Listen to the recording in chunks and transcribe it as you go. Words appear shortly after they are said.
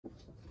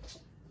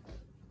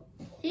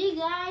Hey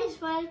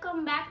guys,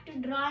 welcome back to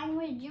Drawing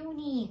with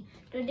Juni.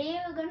 Today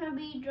we're gonna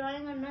be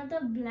drawing another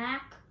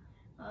black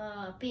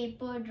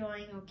paper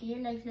drawing, okay?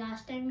 Like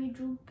last time we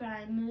drew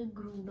Primal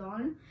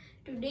Groudon.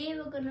 Today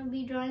we're gonna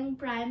be drawing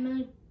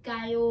Primal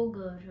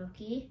Kyogre,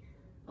 okay?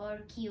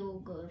 Or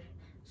Kyogre.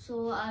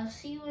 So I'll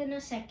see you in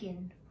a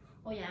second.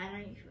 Oh yeah,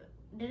 and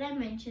did I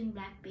mention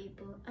black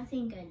paper? I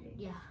think I did,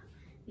 yeah.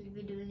 We'll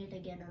be doing it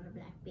again on a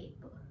black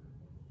paper.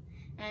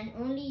 And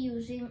only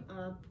using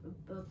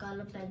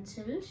color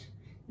pencils.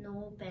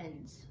 No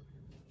pens.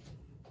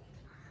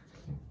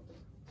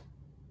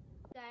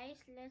 Guys,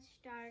 let's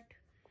start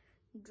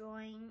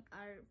drawing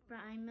our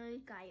Primal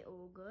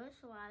Kyogre.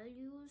 So I'll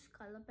use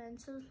color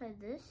pencils like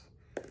this.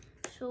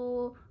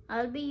 So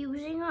I'll be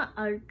using a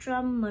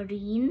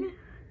ultramarine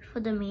for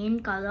the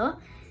main color.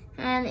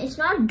 And it's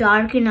not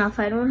dark enough.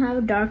 I don't have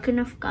a dark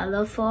enough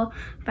color for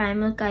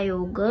Primal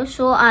Kyogre.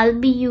 So I'll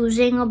be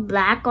using a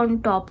black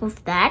on top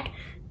of that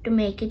to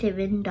make it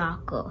even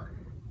darker.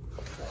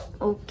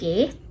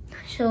 Okay.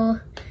 So,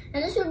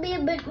 and this will be a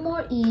bit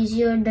more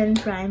easier than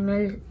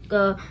Primal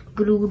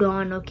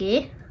Groudon,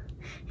 okay?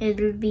 It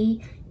will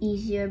be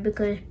easier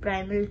because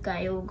Primal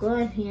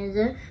Kyogre, he has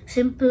a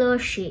simpler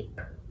shape.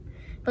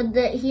 But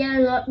he has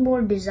a lot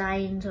more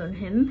designs on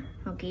him,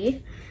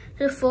 okay?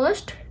 So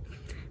first,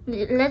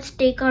 let's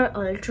take our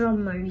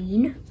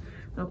ultramarine,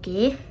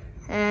 okay?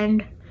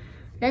 And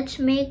let's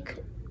make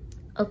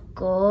a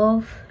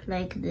curve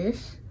like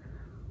this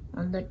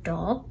on the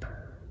top,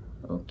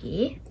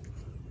 okay?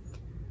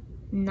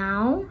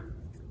 Now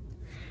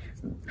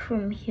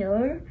from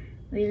here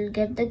we'll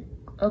get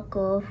a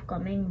curve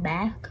coming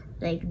back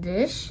like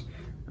this,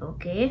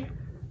 okay,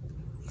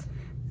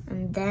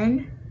 and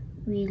then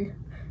we'll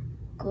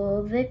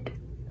curve it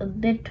a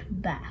bit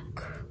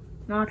back,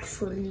 not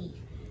fully,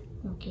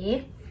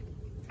 okay.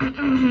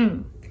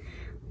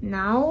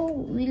 Now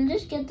we'll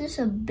just get this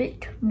a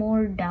bit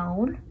more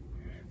down,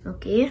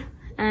 okay,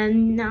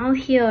 and now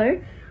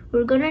here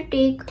we're gonna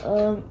take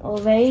a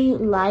very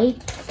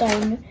light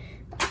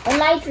a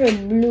light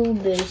red blue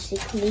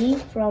basically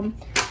from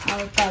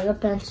our color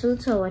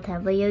pencils or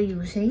whatever you're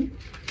using.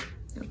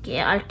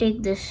 Okay, I'll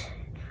take this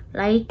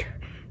light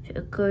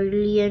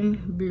Cerulean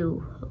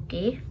blue,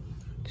 okay.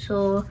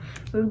 So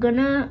we're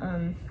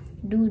gonna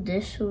do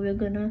this. So we're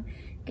gonna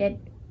get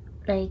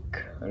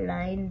like a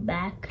line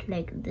back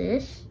like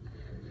this,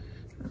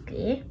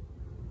 okay.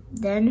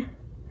 Then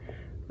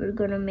we're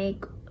gonna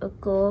make a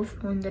curve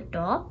on the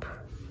top,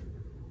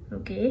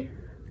 okay,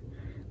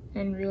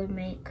 and we'll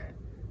make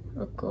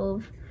a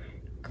curve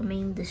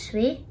coming this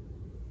way.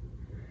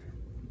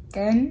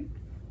 Then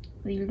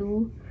we'll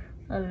do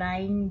a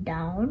line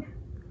down,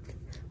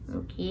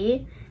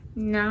 okay.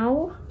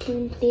 Now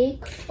we'll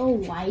take a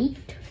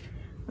white,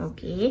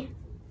 okay,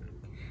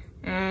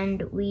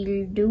 and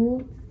we'll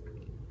do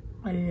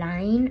a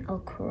line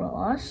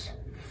across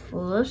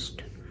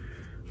first,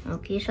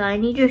 okay. So I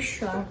need to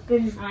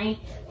sharpen my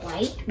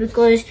white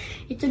because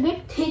it's a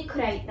bit thick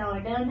right now.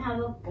 It doesn't have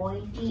a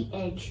pointy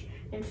edge.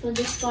 And for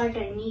this part,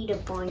 I need a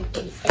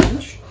pointy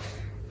edge.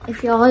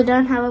 If y'all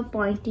don't have a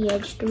pointy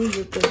edge too,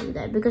 you can do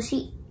that. Because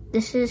see,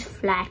 this is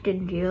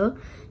flattened here.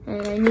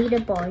 And I need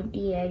a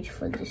pointy edge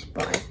for this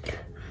part.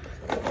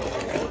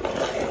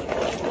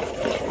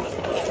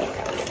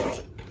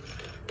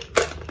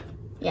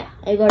 Yeah,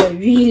 I got a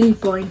really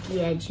pointy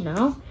edge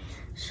now.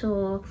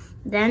 So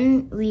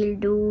then we'll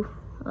do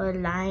a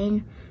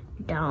line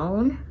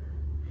down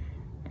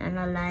and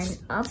a line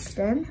up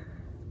then.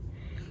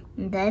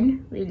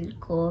 Then we'll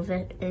curve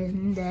it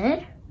in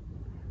there,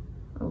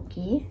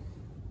 okay.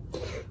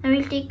 And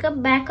we'll take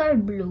back our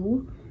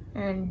blue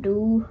and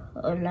do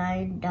a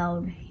line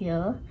down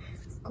here,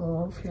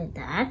 curve like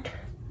that,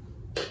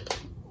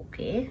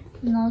 okay.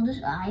 Now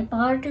this eye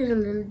part is a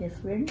little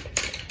different,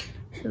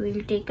 so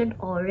we'll take an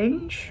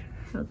orange,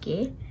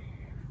 okay,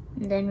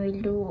 and then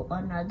we'll do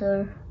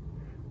another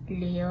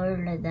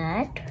layer like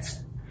that,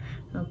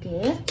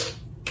 okay.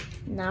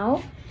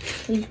 Now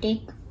we'll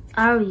take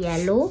our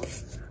yellow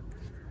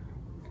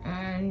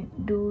and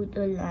do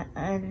the line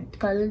and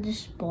color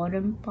this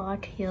bottom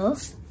part here,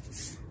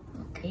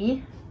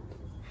 okay.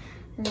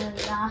 And then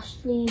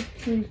lastly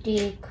we'll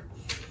take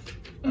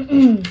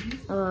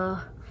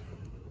a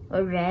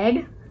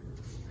red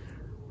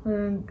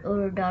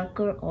or a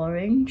darker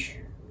orange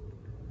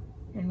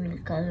and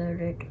we'll color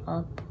it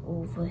up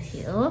over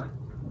here.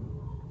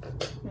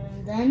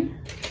 And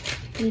then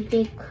we'll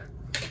take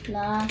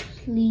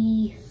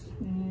lastly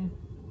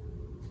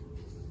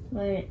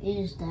where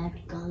is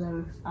that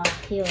color? Up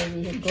here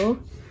we go.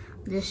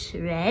 This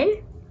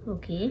red,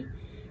 okay,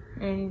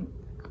 and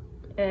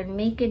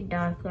make it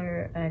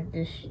darker at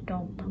this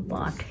top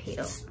part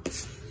here.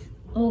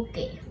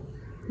 Okay.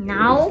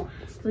 Now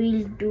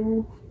we'll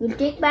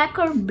take back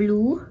our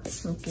blue,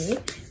 okay.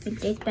 We'll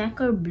take back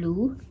our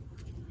blue,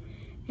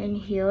 and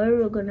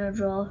here we're gonna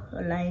draw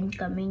a line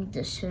coming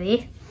this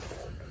way,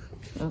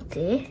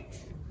 okay.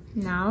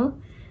 Now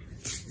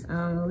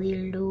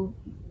we'll do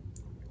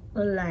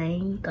a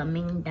line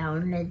coming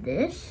down like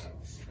this,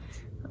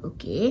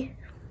 okay.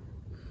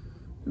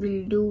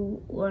 we'll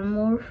do one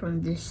more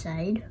from this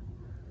side.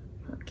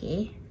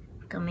 Okay,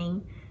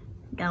 coming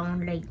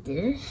down like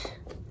this,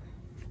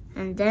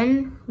 and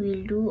then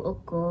we'll do a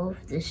curve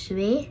this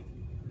way,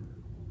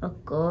 a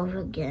curve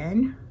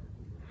again,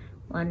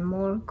 one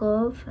more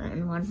curve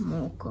and one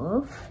more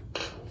curve.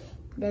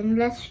 Then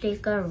let's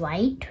take our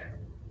white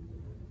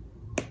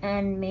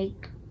and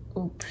make,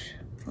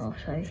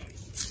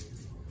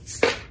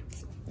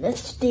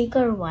 let's take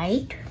our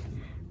white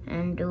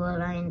and do a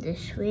line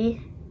this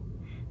way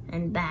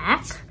and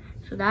back.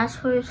 So that's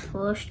for his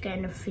first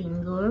kind of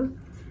finger.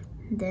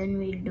 Then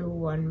we'll do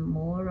one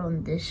more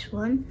on this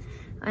one,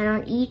 and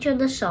on each of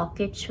the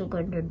sockets we're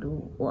going to do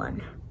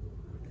one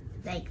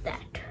like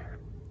that.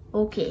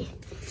 Okay,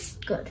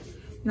 good.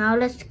 Now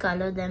let's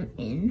color them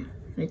in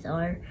with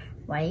our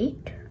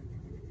white.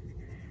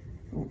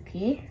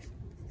 Okay,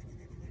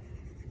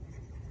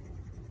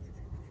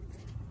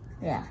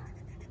 yeah,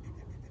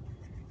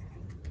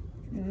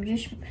 I'm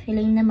just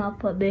filling them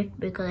up a bit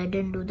because I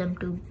didn't do them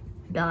too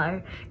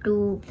dark,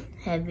 too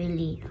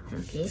heavily.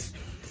 Okay,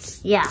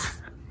 yeah.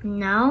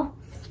 Now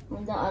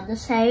on the other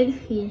side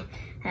he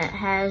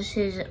has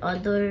his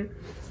other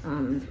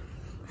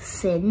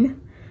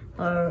fin,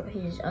 or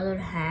his other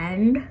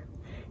hand.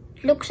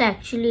 It looks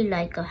actually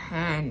like a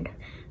hand,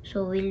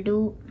 so we'll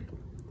do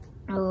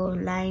a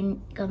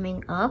line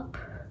coming up,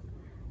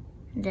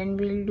 then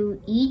we'll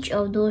do each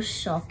of those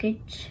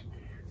sockets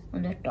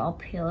on the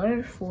top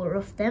here, 4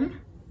 of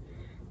them,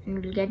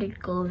 and we'll get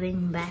it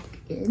curving back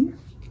in.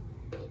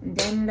 And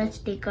then let's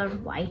take our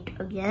white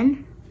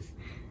again,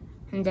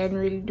 and then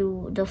we'll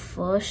do the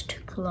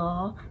first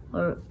claw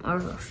or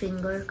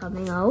finger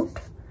coming out.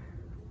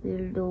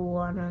 We'll do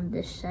one on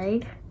this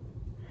side,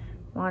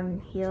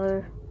 one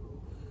here,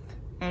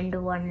 and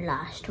one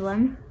last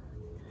one,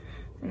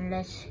 and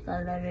let's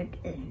color it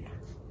in.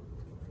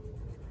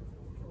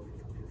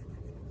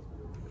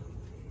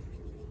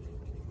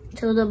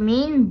 So the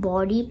main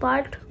body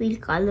part we'll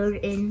color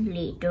in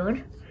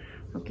later.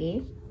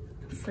 Okay,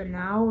 for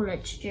now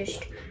let's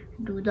just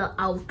do the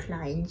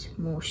outlines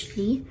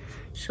mostly.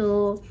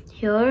 So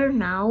here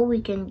now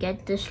we can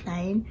get this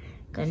line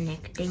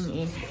connecting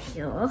in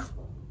here.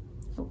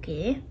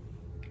 Okay,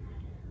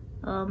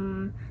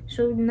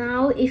 so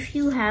now if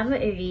you have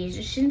an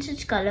eraser, since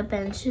it's color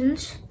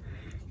pencils,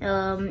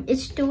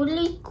 it's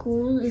totally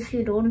cool if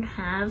you don't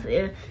have,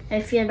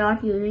 if you're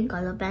not using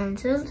color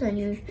pencils,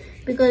 and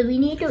because we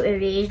need to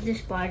erase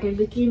this part. It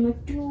became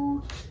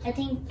too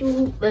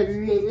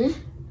little.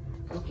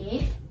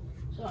 Okay,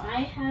 so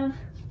I have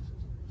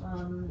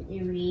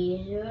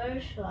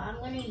eraser, so I'm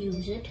gonna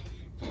use it,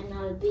 and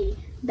I'll be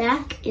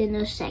back in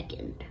a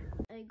second.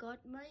 I got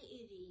my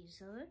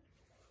eraser.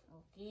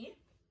 Okay,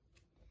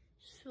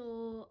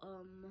 so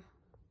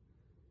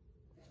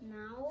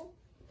now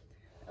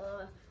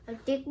I'll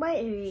take my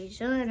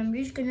eraser and I'm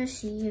just gonna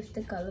see if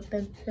the color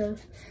pencil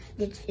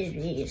gets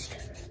erased.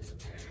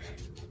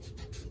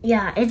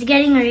 Yeah, it's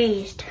getting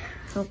erased.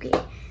 Okay,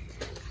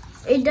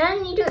 it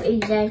doesn't need to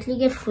exactly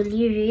get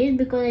fully erased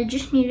because I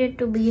just need it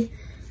to be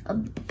a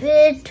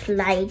bit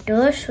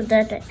lighter so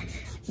that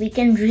we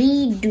can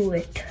redo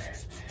it.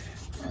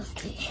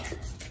 Okay,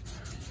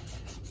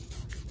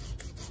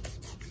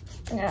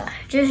 yeah,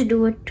 just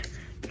do it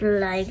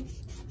like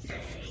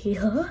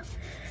here.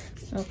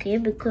 Okay,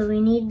 because we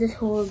need this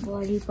whole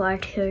body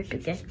part here to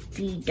get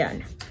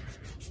redone.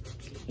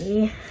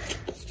 Okay,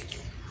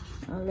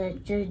 now let's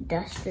just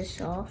dust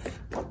this off.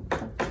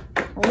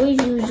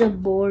 Always use a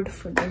board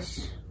for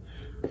this.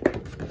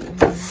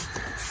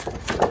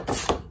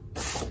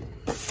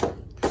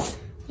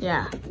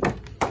 Yeah,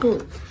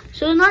 cool.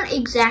 So not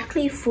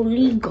exactly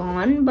fully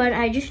gone, but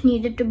I just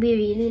need it to be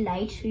really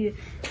light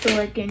so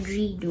I can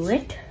redo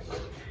it.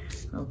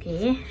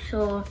 Okay,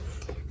 so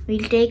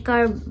we'll take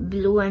our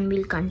blue and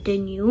we'll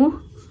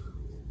continue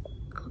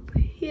up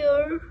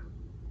here.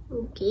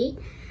 Okay,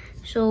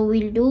 so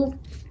we'll do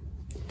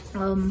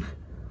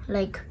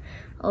like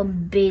a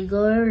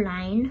bigger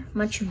line,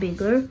 much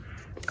bigger,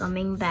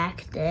 coming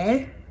back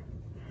there,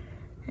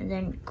 and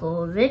then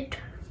curve it.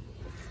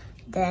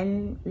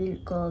 Then we'll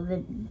curve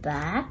it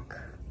back.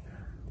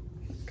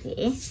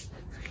 Okay,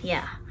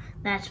 yeah,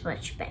 that's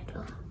much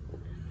better.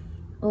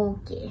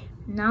 Okay,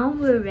 now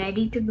we're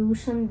ready to do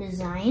some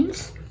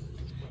designs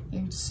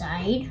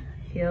inside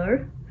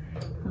here.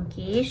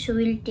 Okay, so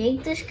we'll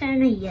take this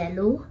kind of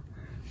yellow.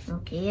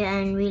 Okay,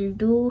 and we'll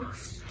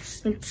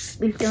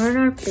turn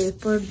our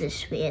paper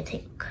this way, I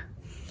think.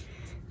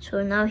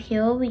 So now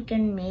here we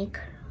can make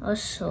a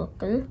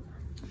circle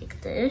like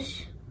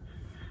this.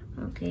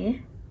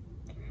 Okay,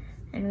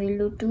 and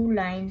we'll do 2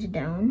 lines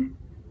down,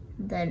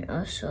 then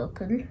a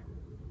circle.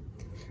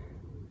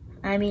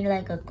 I mean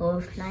like a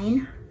curved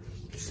line.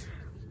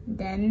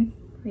 Then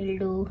we'll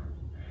do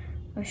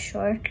a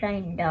short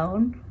line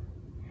down,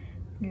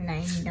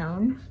 line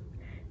down.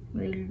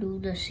 We'll do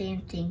the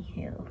same thing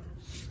here.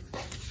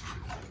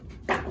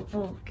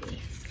 Okay,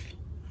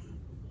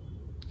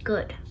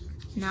 good.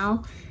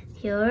 Now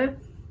here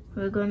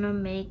we're gonna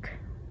make,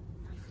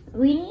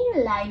 we need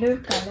a lighter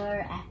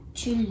color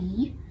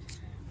actually.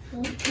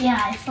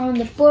 Yeah, I found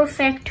the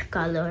perfect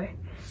color.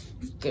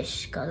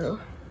 This color.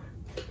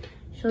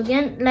 So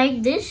again,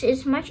 like this,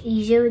 it's much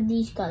easier with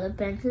these color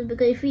pencils,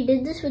 because if we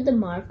did this with the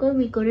marker,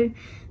 we couldn't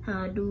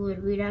do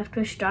it. We'd have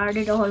to start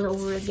it all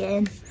over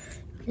again.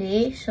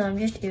 Okay, so I'm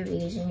just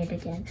erasing it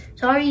again.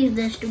 Sorry if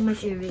there's too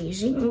much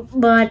erasing,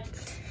 but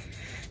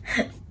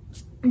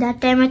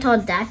that time I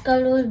thought that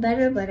color was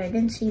better, but I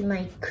didn't see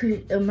my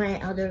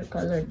other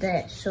color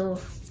there. So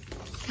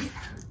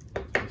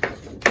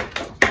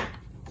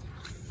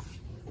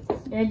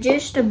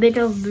just a bit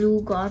of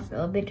blue got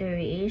a bit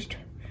erased.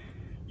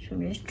 So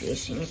I'm just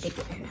tracing it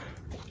again.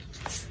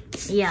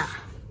 Yeah.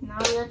 Now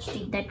let's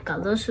take that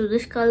color. So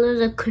this color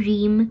is a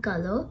cream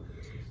color.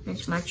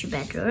 It's much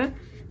better.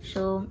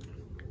 So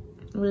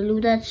we'll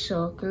do that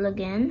circle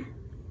again,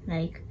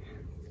 like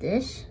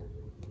this.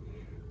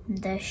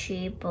 The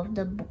shape of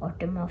the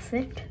bottom of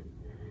it.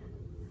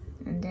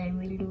 And then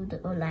we'll do the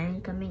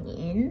line coming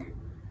in.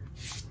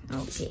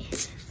 Okay,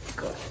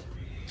 good.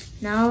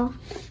 Now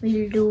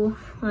we'll do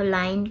a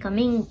line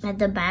coming at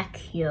the back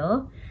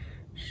here.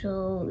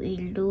 So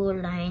we'll do a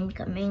line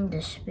coming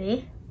this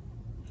way,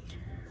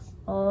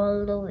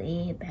 all the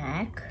way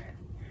back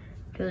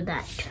to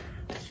that.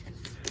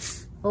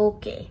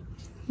 Okay,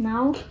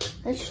 now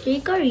let's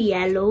take our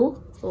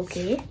yellow,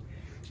 okay,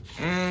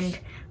 and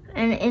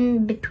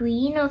in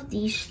between of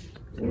these,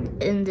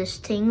 in this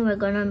thing, we're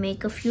gonna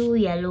make a few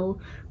yellow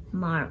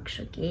marks,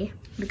 okay,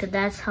 because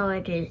that's how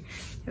it is.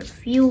 There are a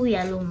few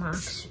yellow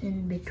marks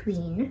in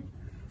between,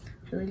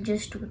 so we'll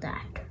just do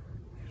that.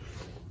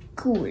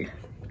 Cool.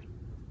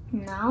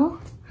 Now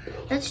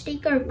let's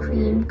take our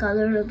cream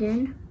color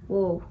again.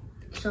 Whoa,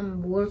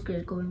 some work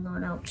is going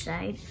on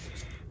outside.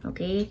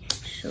 Okay,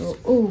 so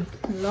a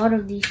lot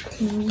of these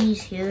thingies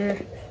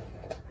here.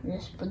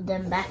 Let's put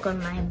them back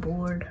on my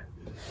board.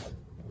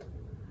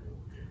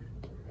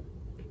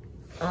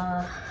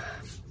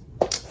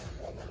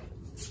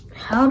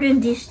 How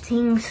did these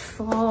things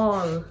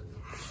fall?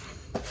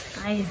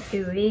 I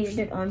erased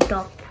it on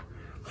top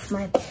of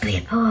my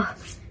paper.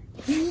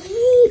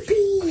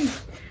 Yippee!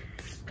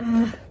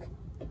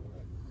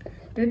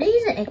 Today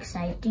is an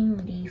exciting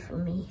day for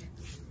me.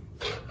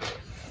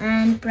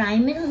 And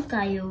Primal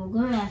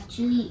Kyogre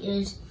actually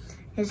is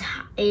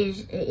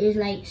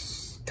like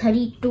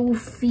 32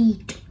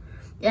 feet.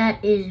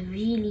 That is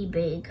really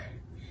big.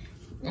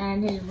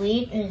 And his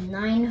weight is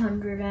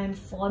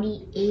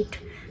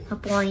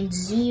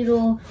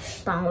 948.0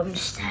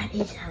 pounds. That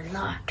is a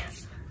lot.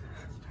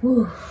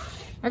 Whew.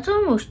 That's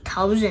almost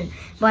 1,000,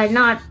 but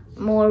not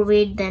more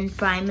weight than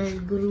Primal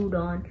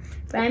Groudon.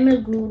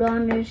 Primal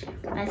Groudon is,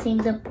 I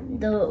think, the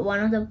one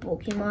of the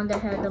Pokemon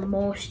that has the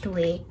most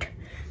weight.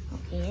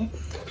 Okay,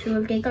 so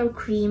we'll take our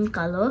cream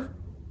color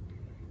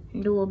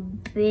and do a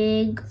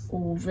big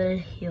oval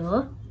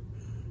here.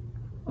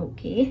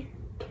 Okay,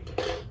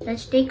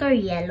 let's take our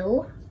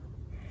yellow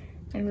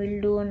and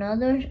we'll do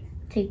another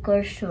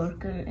thicker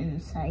circle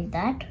inside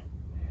that,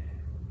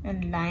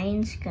 and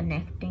lines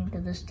connecting to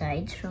the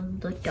sides from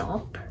the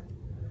top.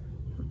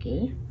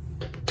 Okay,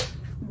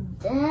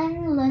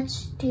 then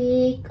let's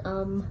take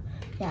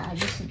yeah,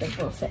 this is the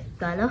perfect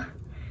color.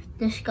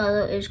 This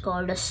color is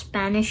called a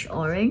Spanish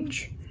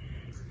orange,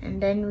 and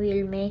then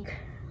we'll make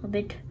a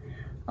bit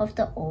of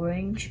the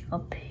orange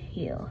up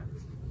here.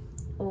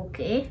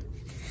 Okay,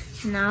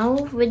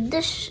 now with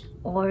this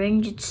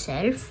orange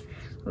itself,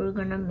 we're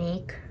gonna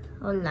make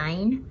a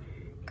line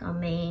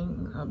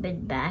coming a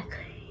bit back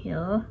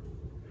here.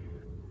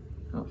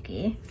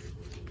 Okay,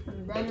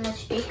 and then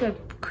let's take a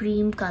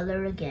cream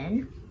color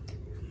again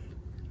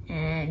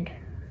and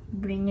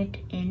bring it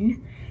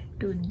in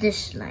to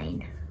this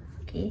line.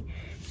 Okay,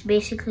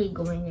 basically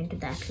going into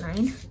that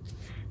line.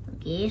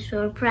 Okay,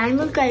 so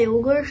Primal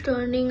Kyogre is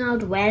turning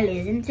out well,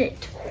 isn't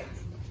it?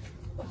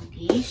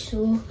 Okay,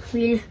 so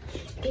we'll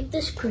take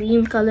this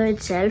cream color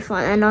itself,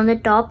 and on the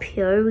top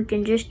here we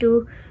can just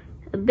do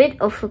a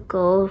bit of a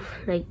curve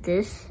like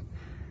this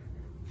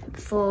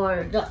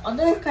for the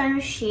other kind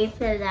of shape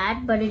like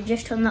that, but it's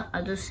just on the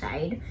other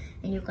side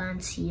and you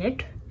can't see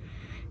it.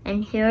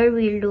 And here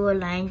we'll do a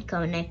line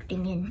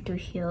connecting into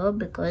here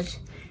because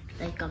it's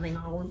like coming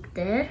out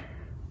there.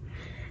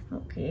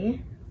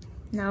 Okay,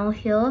 now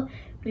here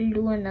we'll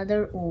do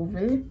another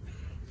oval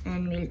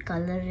and we'll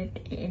color it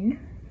in.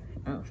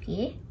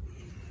 Okay,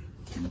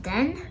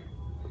 then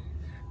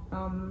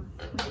we'll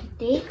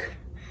take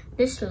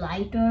this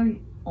lighter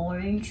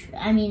orange,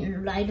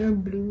 lighter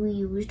blue we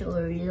used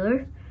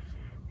earlier,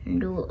 and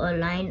do a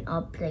line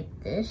up like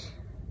this.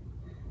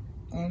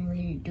 Then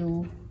we'll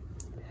do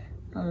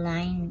a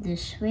line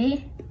this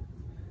way.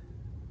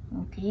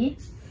 Okay,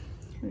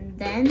 and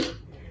then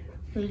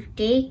we'll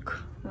take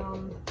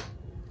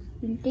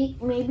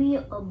maybe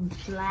a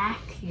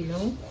black,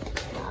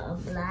 a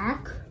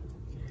black,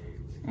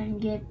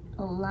 and get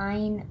a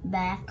line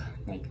back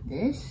like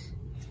this.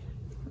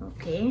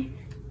 Okay,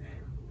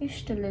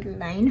 just a little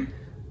line.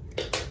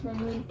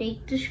 Then we'll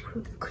take this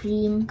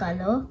cream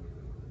color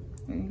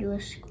and do a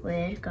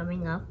square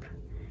coming up,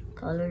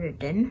 color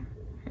it in,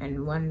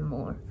 and one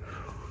more.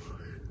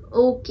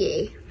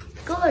 Okay,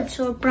 Good,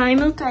 so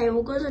Primal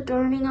Kyogres are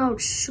turning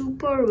out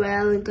super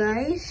well,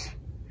 guys.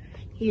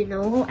 You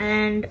know,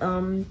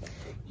 and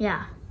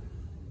yeah.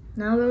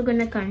 Now we're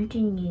gonna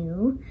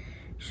continue.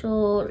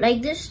 So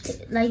like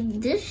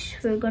this,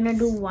 we're gonna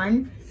do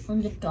one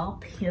on the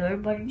top here,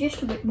 but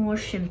just a bit more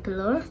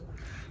simpler.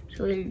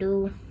 So we'll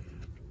do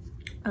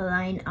a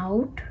line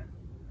out,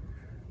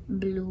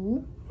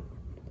 blue,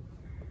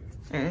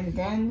 and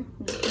then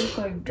we'll take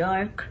our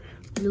dark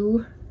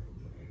blue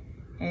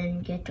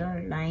and get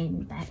our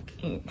line back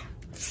in.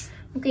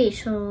 Okay,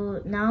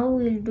 so now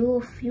we'll do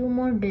a few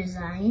more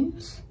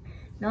designs,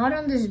 not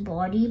on this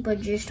body,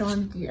 but just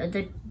on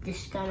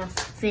this kind of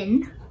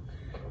fin.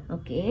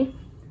 Okay,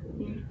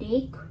 we'll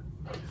take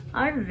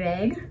our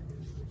red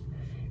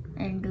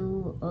and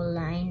do a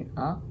line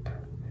up,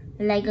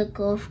 like a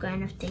curve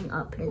kind of thing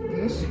up like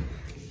this.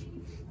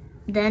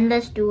 Then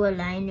let's do a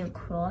line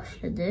across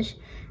to this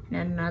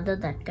and another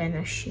that kind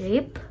of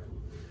shape.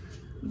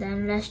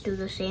 Then let's do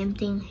the same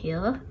thing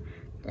here,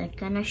 that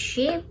kind of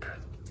shape,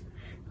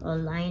 a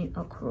line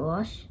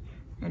across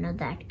and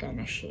that kind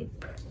of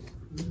shape.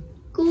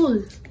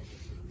 Cool.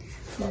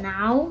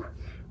 Now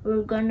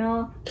we're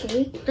gonna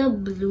take the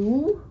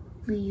blue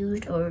we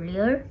used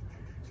earlier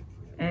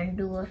and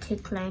do a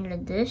thick line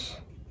like this,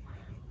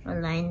 a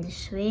line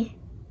this way,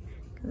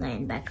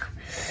 line back.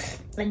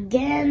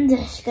 Again,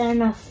 this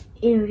kind of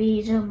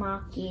eraser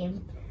mark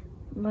came.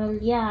 Well,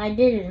 yeah, I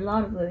did a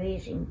lot of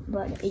erasing,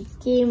 but it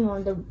came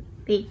on the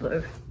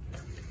paper.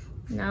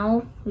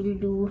 Now we'll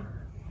do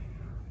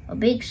a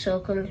big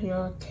circle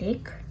here,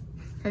 thick,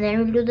 and then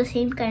we'll do the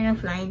same kind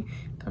of line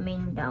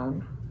coming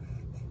down.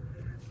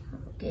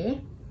 Okay,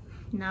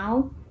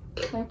 now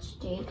let's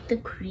take the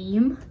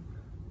cream,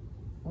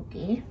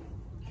 okay,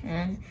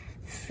 and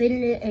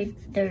fill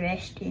the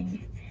rest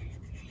in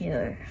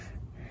here.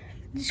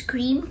 This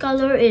cream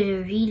color is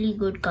a really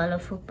good color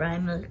for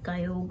Primal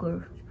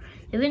Kyogre.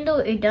 Even though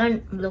it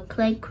doesn't look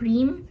like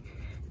cream,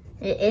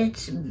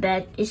 it's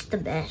the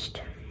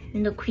best.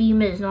 And the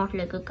cream is not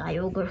like a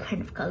Kyogre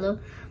kind of color.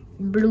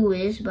 Blue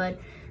is, but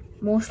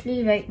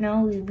mostly right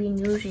now we've been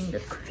using the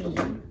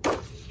cream.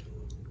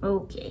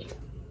 Okay,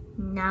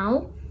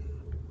 now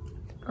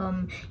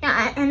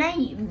yeah, and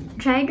I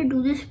tried to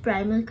do this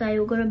Primal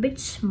Kyogre a bit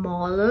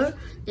smaller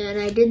than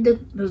I did the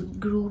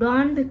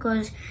Groudon,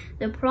 because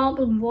the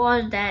problem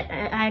was that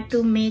I had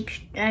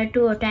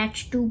to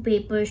attach two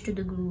papers to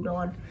the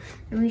Groudon,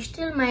 and we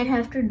still might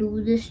have to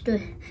do this to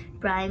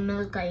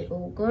Primal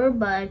Kyogre,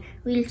 but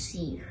we'll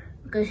see,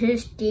 because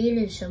his tail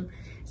is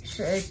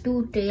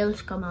two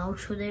tails come out,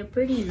 so they're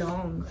pretty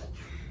long.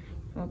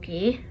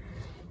 Okay,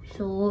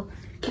 so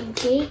we'll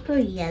take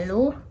a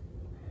yellow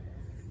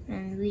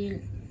and we'll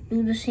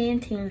do the same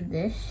thing with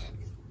this.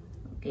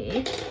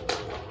 Okay,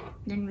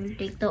 then we'll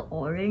take the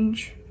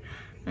orange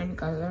and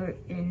color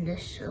in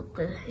this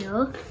circle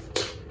here.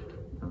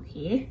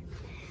 Okay,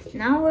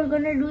 now we're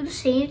gonna do the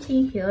same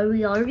thing here.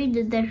 We already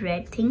did that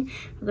red thing.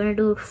 We're gonna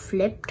do it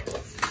flipped.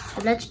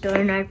 So let's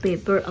turn our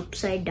paper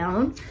upside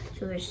down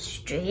so it's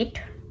straight.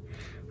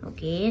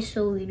 Okay,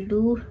 so we'll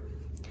do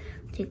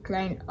thick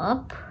line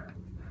up,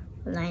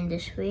 line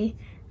this way,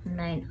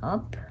 line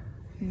up,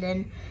 and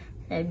then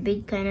that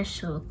big kind of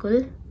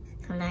circle,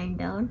 a line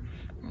down,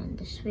 and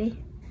this way,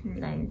 and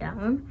line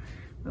down.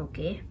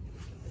 Okay,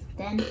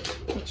 then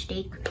let's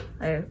take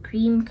our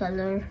cream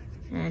color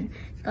and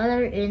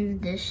color in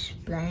this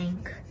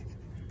blank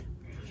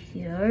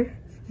here.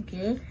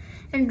 Okay,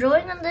 and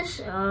drawing on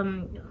this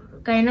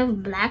kind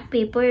of black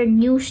paper, a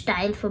new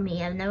style for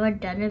me. I've never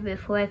done it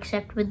before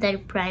except with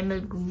that Primal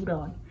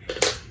Groudon.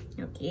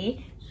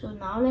 Okay, so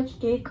now let's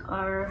take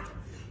our,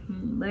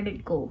 where did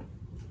it go?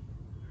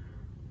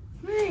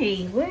 Hey,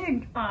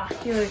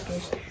 here it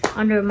is,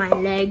 under my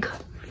leg,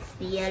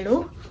 the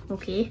yellow.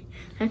 Okay,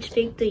 let's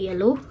take the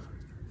yellow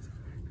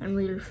and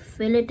we'll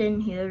fill it in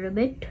here a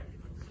bit.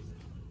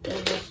 Then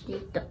let's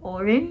take the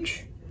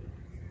orange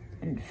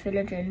and fill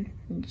it in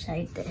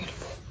inside there.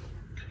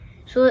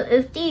 So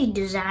if the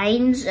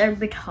designs are a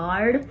bit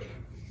hard,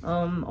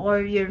 or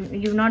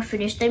you've not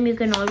finished them, you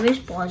can always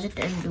pause it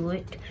and do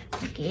it.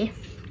 Okay,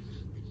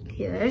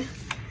 here.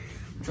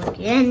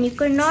 Okay, and you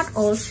could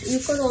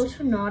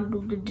also not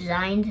do the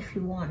designs if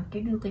you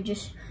wanted. You could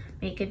just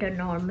make it a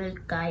normal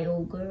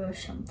Kyogre or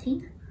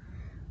something.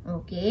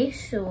 Okay,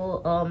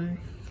 so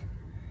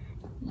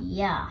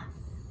yeah.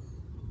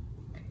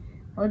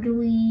 What do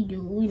we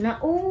do now?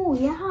 Oh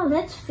yeah,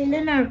 let's fill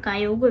in our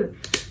Kyogre.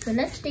 So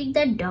let's take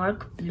that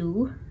dark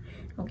blue.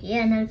 Okay,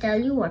 and I'll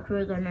tell you what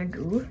we're gonna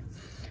do.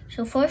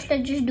 So first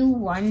let's just do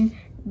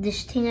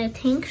this thing, I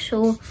think.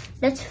 So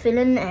let's fill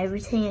in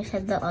everything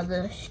except the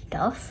other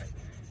stuff.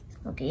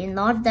 Okay,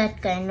 not that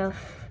kind of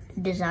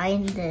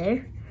design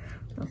there.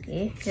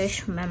 Okay,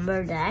 just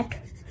remember that.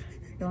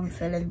 Don't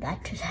fill in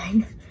that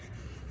design.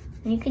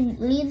 And you can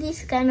leave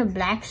these kind of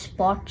black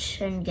spots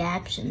and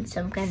gaps in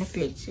some kind of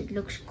place. It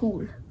looks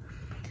cool.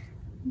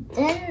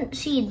 Then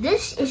see,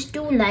 this is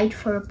too light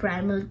for a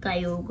Primal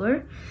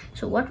Kyogre.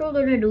 So what we're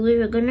gonna do is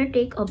we're gonna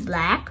take a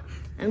black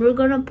and we're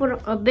gonna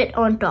put a bit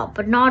on top,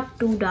 but not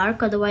too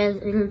dark, otherwise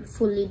it'll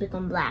fully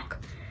become black.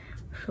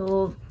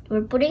 So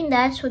we're putting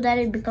that so that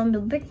it becomes a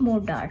bit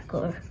more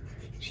darker.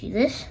 See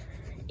this?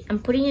 I'm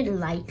putting it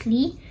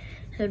lightly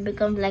so it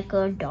becomes like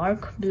a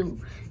dark blue,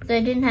 because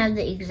I didn't have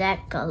the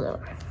exact color.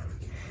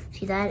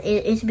 See that?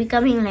 It's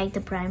becoming like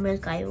the Primal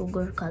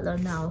Kyogre color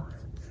now.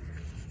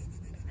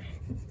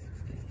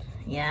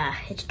 Yeah,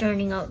 it's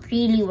turning out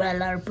really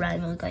well, our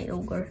Primal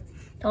Kyogre.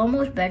 It's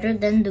almost better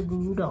than the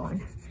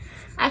Groudon.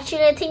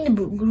 Actually, I think the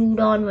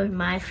Groudon was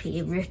my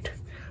favorite,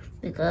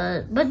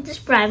 but this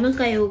Primal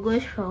Kyogre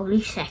is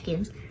probably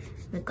second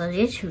because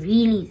it's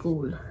really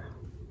cool.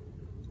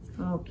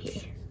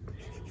 Okay.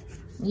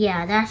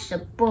 Yeah, that's the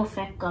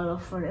perfect color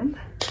for him.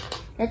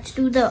 Let's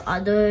do the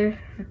other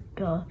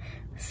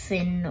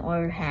fin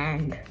or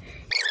hand.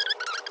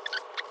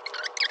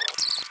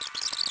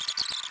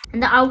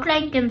 And the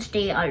outline can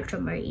stay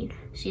ultramarine.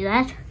 See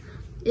that?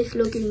 It's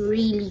looking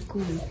really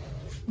cool.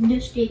 I'm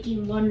just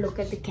taking one look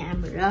at the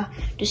camera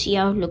to see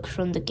how it looks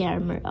from the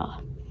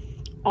camera.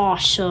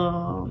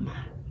 Awesome.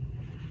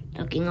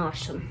 Looking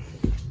awesome.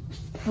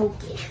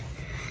 Okay.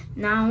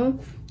 Now,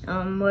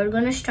 we're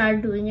gonna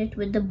start doing it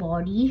with the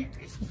body.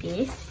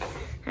 Okay.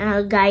 And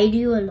I'll guide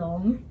you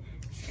along.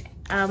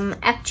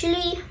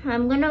 Actually,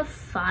 I'm gonna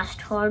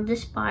fast forward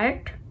this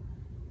part.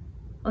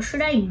 Or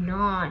should I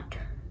not?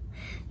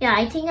 Yeah,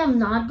 I think I'm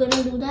not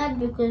gonna do that,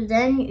 because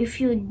then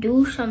if you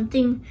do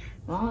something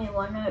wrong, I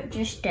wanna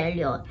just tell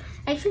you all.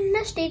 Actually,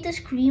 let's take the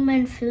cream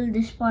and fill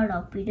this part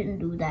up. We didn't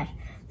do that,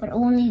 but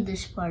only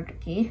this part,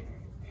 okay?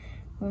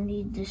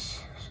 Only this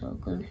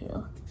circle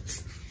here.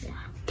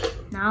 Yeah.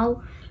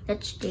 Now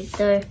let's take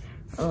the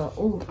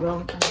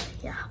wrong color.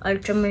 Yeah,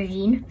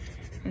 ultramarine,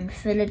 and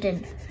fill it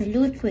in. We'll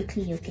do it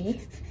quickly,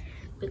 okay?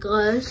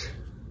 Because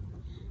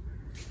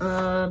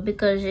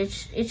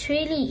it's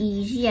really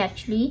easy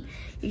actually.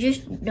 You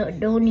just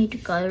don't need to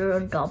color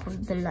on top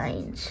of the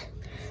lines.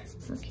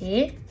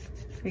 Okay,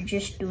 we're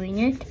just doing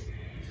it,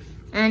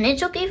 and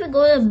it's okay if you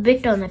go a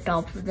bit on the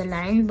top of the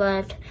line,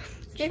 but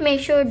just make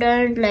sure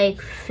don't like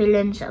fill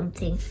in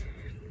something.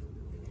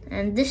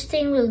 And this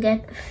thing will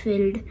get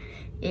filled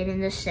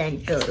in the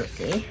center,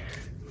 okay?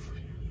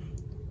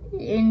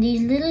 In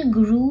these little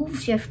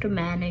grooves you have to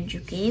manage,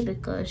 okay?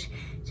 Because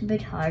it's a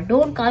bit hard.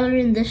 Don't color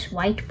in this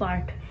white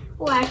part.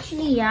 Oh,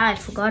 actually, yeah, I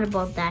forgot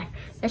about that.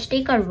 Let's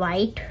take our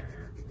white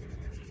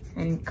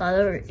and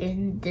color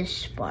in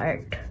this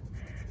part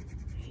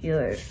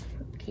here,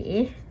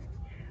 okay?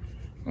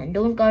 And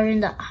don't color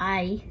in the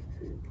eye.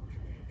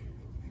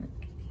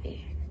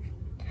 Okay.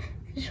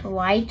 This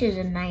white is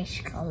a nice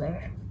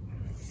color.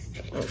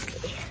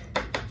 Okay.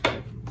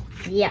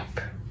 Yep.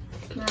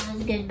 Now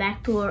let's get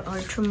back to our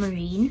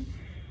ultramarine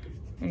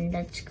and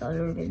let's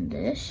color in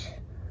this.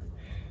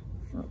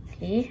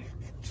 Okay.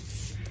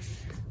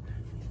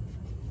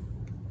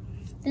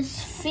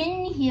 This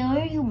fin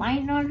here, you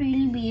might not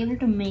really be able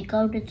to make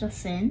out it's a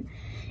fin.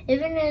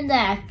 Even in the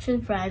actual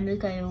Primal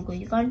Kyogre,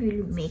 you can't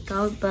really make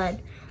out,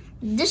 but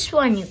this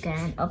one you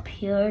can. Up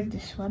here,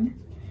 this one.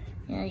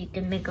 Yeah, you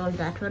can make out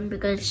that one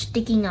because it's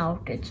sticking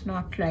out. It's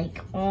not like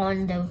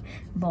on the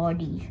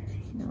body,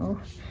 you know.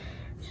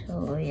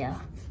 So, yeah.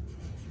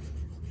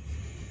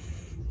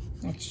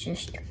 Let's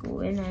just go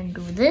in and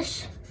do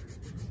this.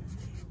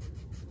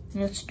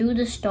 Let's do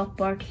the top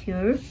part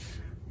here.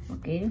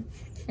 Okay.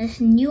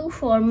 This new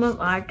form of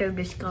art I've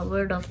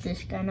discovered of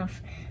this kind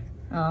of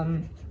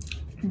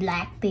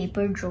black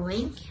paper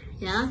drawing.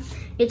 Yeah,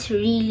 it's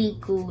really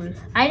cool.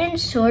 I didn't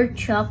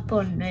search up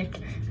on it.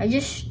 I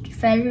just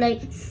felt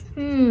like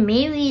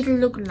maybe it'll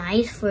look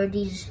nice for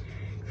these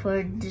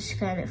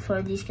kind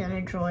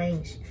of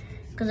drawings.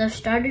 Because I've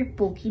started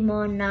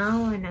Pokemon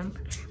now and I'm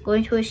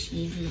going to a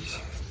series.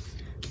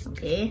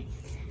 Okay,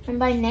 and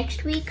by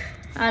next week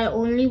I'll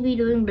only be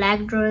doing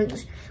black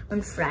drawings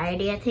on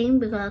Friday, I think,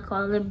 because I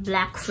call it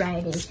Black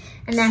Friday.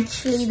 And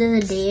actually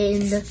there's a day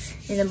in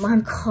the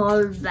month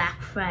called Black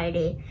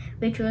Friday,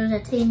 which was, I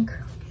think,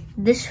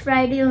 this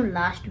Friday or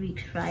last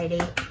week's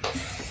Friday.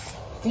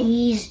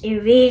 These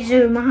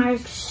eraser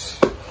marks,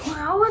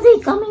 how are they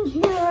coming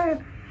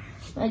here?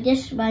 I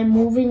guess by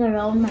moving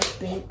around my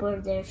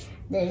paper,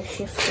 they're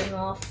shifting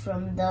off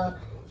from the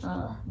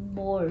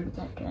board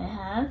that I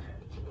have.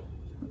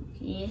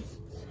 Okay,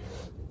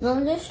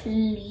 I'll just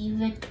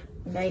leave it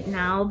right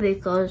now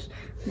because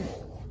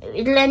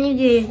it'll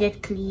anyway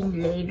get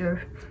cleaned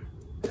later.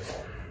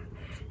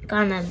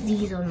 Can't have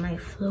these on my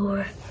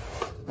floor.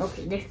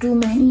 Okay, there's too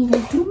many.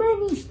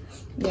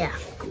 Yeah.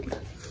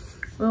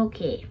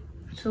 Okay,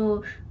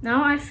 so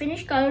now I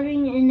finished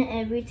coloring in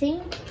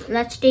everything.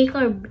 Let's take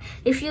our,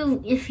 if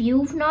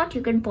you've not,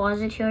 you can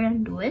pause it here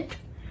and do it.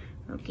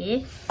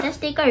 Okay, let's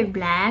take our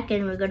black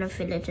and we're gonna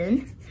fill it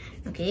in.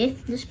 Okay,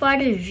 this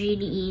part is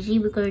really easy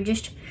because we're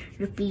just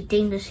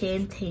repeating the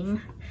same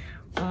thing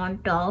on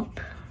top.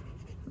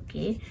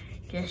 Okay,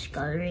 just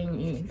coloring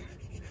in,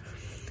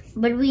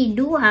 but we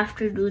do have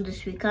to do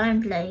this. We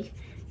can't like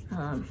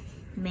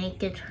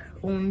make it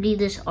only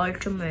this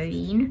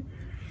ultramarine.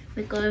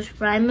 because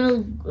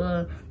Primal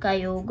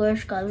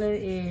Kyogre's color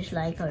is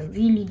like a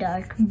really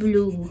dark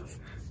blue.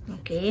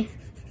 Okay,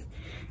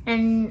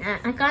 and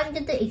I can't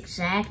get the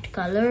exact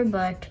color,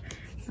 but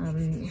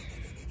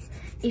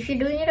if you're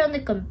doing it on the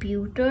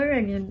computer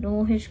and you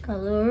know his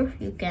color,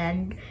 you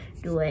can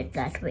do it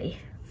that way.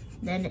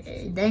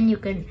 Then you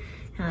can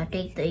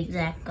take the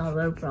exact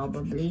color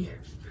probably,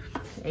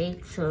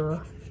 right?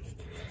 So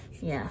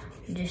yeah,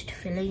 just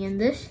filling in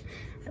this.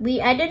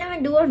 I didn't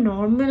even do a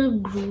normal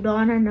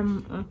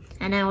Groudon,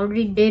 and I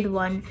already did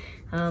one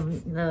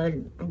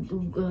Primal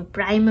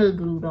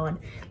Groudon.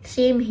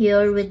 Same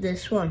here with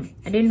this one.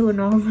 I didn't do a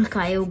normal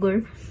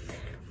Kyogre.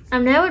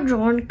 I've never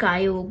drawn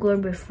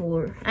Kyogre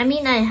before. I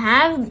mean, I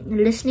have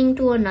listening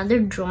to another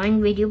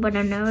drawing video, but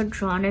I've never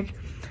drawn it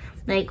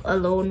like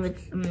alone with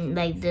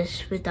like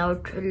this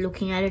without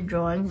looking at a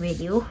drawing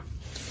video.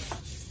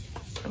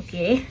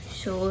 Okay,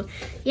 so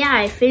yeah,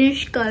 I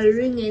finished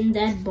coloring in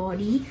that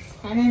body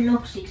and it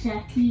looks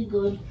exactly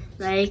good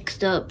like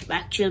the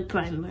actual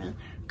Primal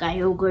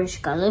Kyogre's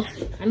color.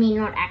 I mean,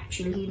 not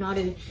actually,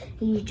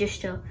 he's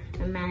just a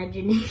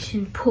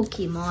imagination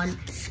Pokemon,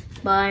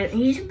 but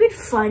he's a bit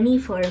funny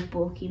for a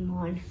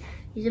Pokemon.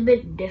 He's a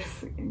bit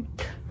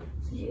different,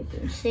 as you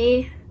can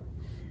see.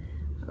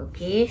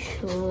 Okay,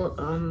 so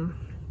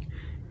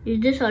is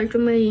this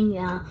ultramarine?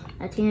 Yeah,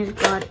 I think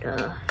it's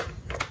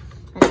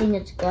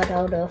got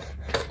out of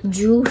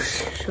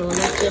juice, so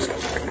let's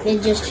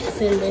just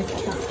fill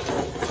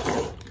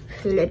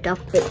it up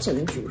with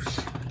some juice.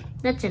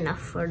 That's enough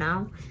for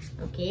now.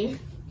 Okay,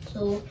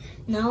 so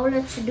now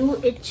let's do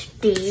its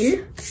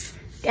tail.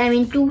 I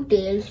mean, two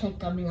tails are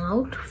coming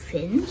out,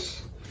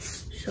 fins.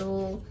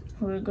 So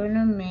we're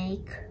gonna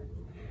make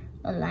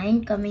a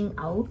line coming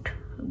out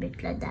a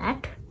bit like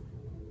that,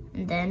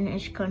 and then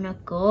it's gonna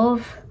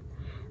curve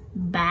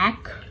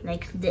back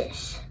like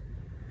this.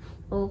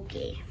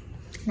 Okay,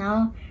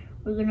 now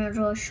we're gonna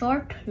draw a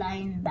short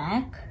line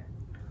back,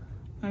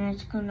 and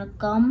it's gonna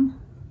come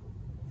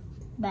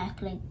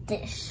back like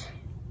this.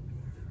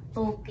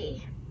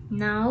 Okay,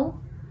 now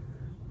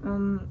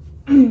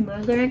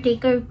we're gonna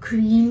take our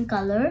cream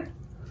color,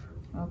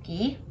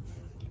 okay,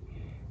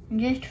 and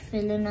just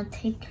fill in a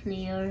thick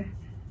layer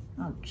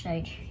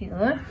outside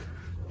here.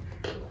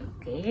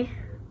 Okay,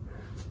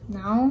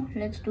 now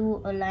let's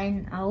do a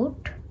line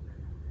out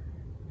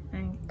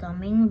and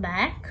coming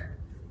back.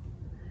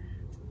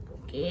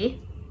 Okay,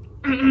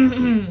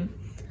 then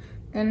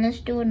let's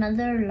do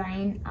another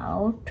line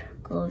out,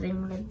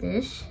 curving like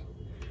this,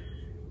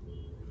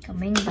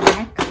 coming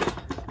back,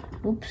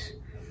 oops,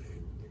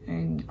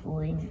 and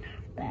going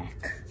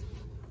back.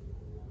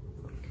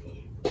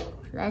 Okay,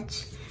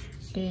 let's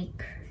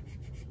take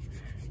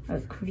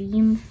our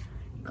cream,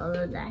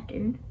 color that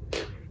in,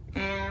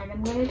 and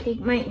I'm gonna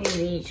take my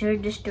eraser.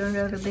 This turned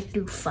out a bit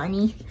too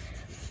funny.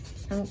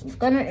 I'm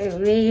gonna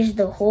erase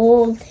the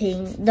whole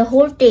thing, the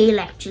whole tail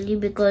actually,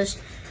 because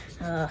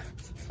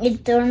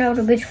it turned out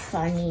a bit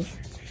funny.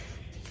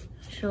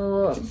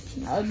 So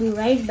I'll be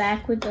right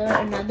back with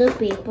another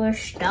paper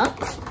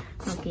stuck,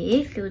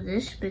 okay, to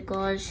this,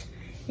 because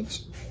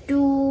it's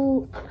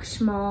too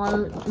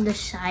small, the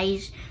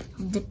size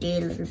of the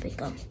tail will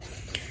become.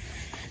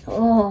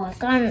 Oh, I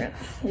can't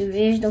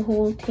erase the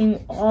whole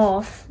thing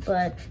off,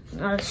 but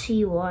I'll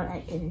see what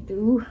I can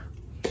do.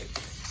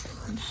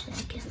 1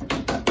 second.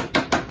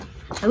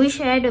 I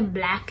wish I had a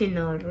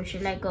blackener, which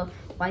is like a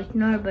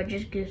whitener but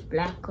just gives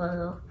black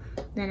color.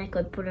 Then I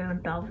could put it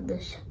on top of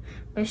this,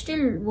 but it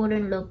still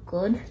wouldn't look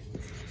good.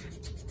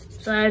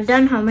 So I've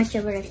done how much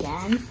ever I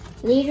can.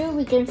 Later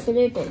we can fill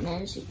it in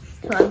and see.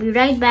 So I'll be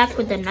right back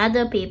with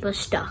another paper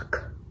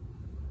stuck.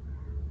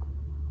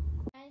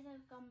 Guys,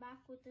 I've come back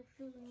with the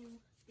filling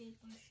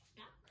paper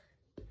stuck.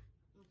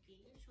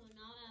 Okay, so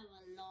now I have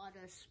a lot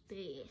of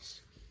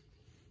space.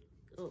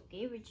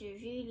 Okay, which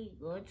is really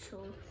good.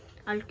 So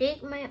I'll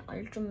take my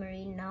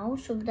ultramarine now,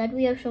 so that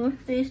we have so much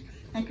space.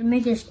 I can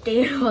make his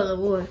tail all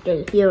over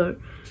till here,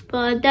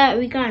 but that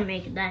we can't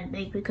make it that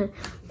big because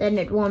then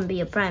it won't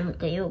be a Primal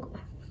Kyogre.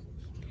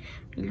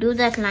 We'll do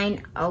that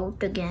line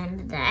out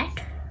again,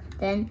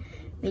 then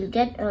we'll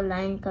get a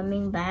line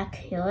coming back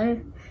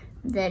here,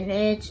 then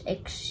it's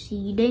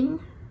extending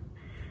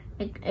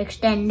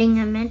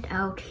I meant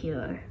out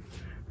here.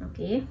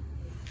 Okay,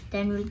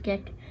 then we'll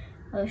get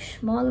a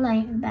small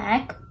line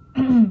back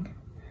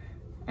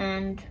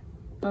and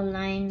a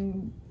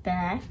line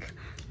back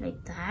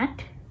like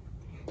that.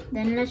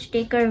 Then let's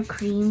take our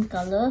cream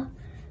color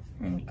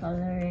and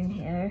color in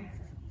here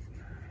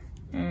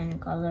and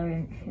color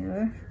in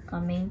here,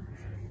 coming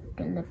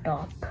till the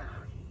top.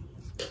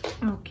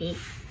 Okay,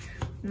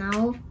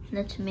 now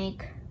let's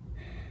make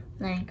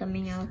line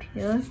coming out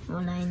here, a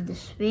line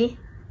this way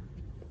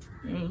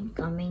and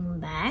coming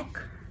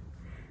back.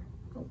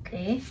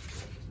 Okay,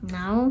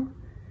 now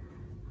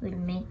we'll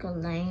make a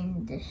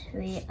line this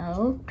way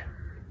out.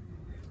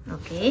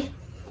 Okay,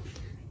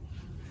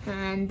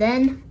 and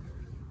then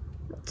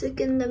 1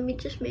 second, let me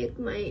just make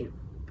my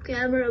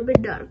camera a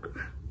bit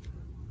darker.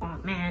 Oh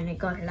man, it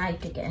got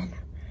light again.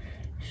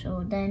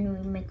 So then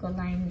we'll make a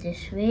line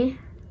this way,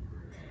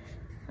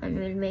 and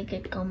we'll make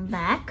it come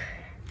back.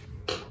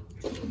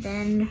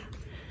 Then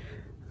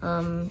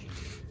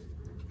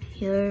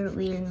here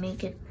we'll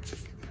make it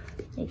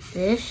like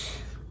this.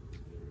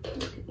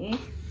 Okay.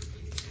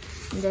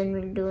 And then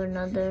we'll do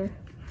another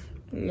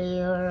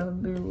layer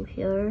of blue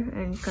here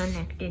and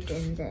connect it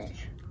in there.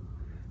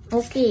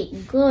 Okay,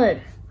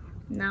 good.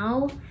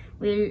 Now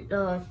we'll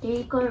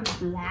take our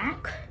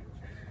black.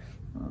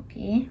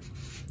 Okay.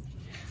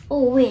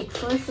 Oh wait,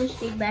 first let's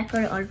take back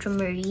our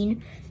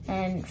ultramarine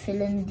and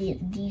fill in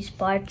these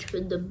parts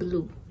with the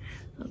blue.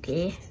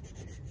 Okay.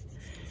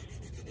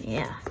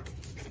 Yeah.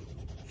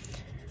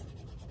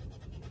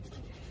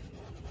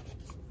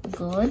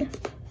 Good.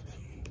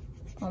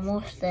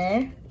 Almost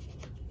there.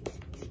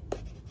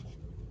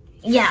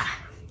 Yeah.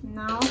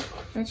 Now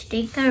let's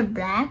take our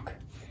black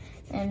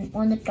and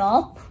on the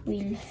top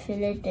we'll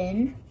fill it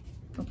in.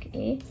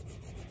 Okay.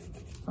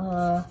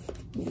 Yeah,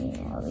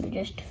 we'll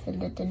just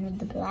fill it in with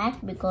the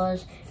black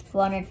because we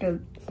want it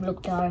to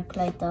look dark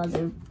like the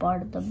other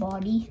part of the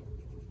body.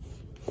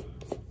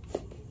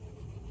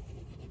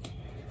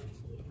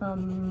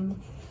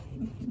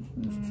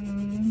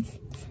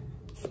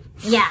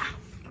 Yeah,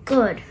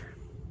 good.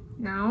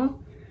 Now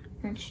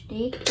let's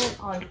take the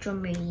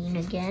ultramarine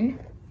again.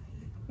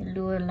 We'll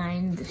do a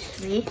line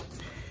this way.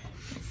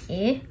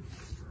 Okay.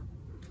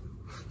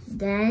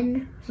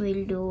 Then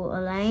we'll do a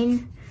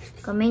line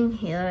coming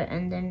here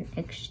and then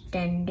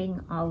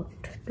extending out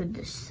to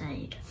this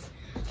side,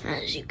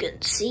 as you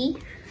can see.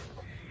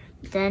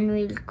 Then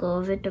we'll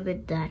curve it a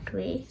bit that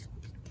way.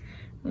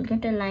 We'll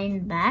get a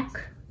line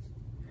back.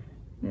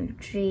 We'll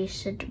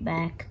trace it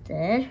back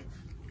there.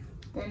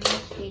 Then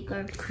let's take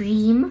our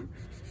cream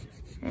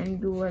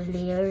and do a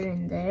layer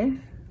in there.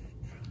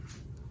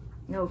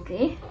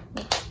 Okay,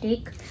 let's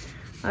take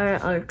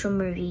our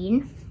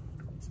ultramarine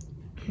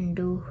and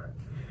do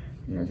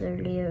another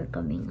layer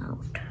coming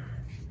out.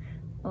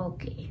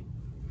 Okay,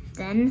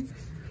 then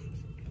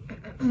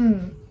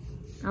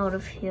out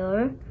of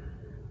here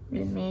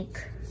we'll make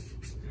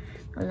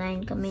a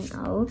line coming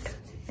out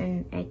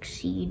and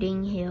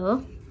exceeding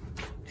here.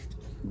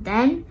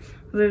 Then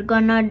we're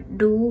gonna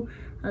do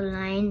a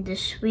line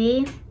this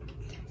way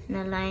and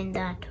a line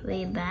that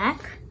way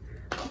back.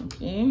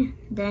 Okay,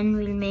 then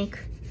we'll make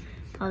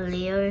a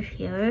layer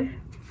here.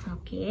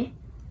 Okay,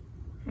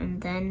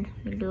 and then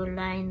we'll do a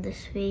line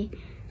this way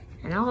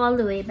and all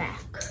the way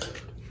back.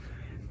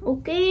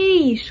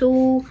 Okay,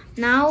 so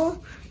now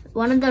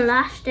one of the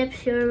last steps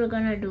here we're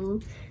gonna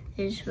do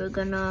is we're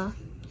gonna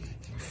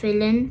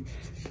fill in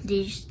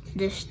this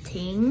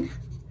thing,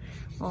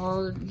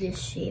 all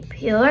this shape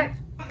here.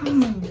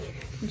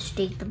 Let's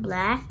take the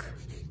black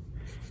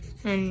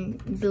and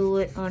do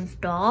it on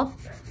top.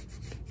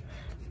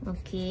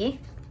 Okay,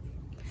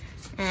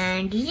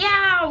 and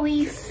yeah,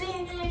 we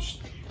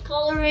finished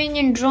coloring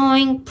and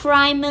drawing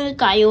Primal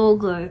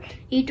Kyogre.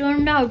 It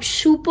turned out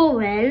super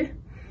well.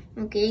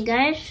 Okay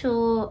guys,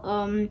 so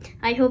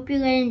I hope you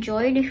guys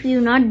enjoyed. If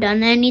you've not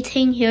done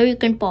anything here, you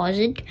can pause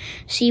it,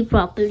 see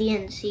properly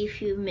and see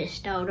if you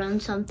missed out on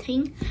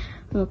something.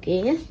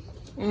 Okay,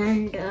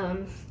 and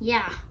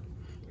yeah,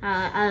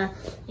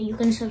 you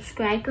can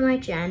subscribe to my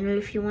channel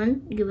if you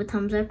want. Give a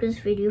thumbs up to this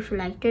video if you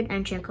liked it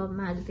and check out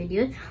my other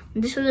videos.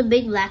 This was a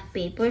big black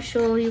paper,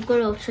 so you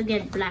could also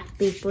get black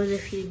papers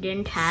if you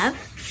didn't have.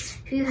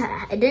 If you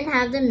didn't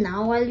have them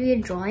now while we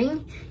are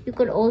drawing, you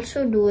could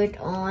also do it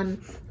on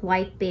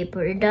white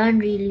paper. It doesn't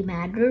really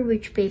matter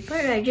which paper.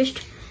 I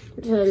just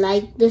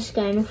like this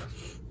kind of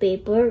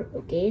paper,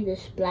 okay,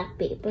 this black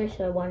paper,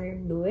 so I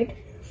wanted to do it.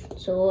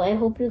 So I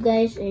hope you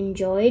guys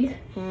enjoyed,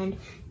 and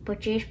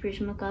purchase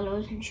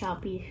Prismacolors and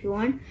Shopee if you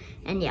want.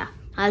 And yeah,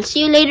 I'll see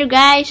you later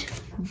guys.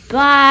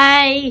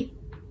 Bye.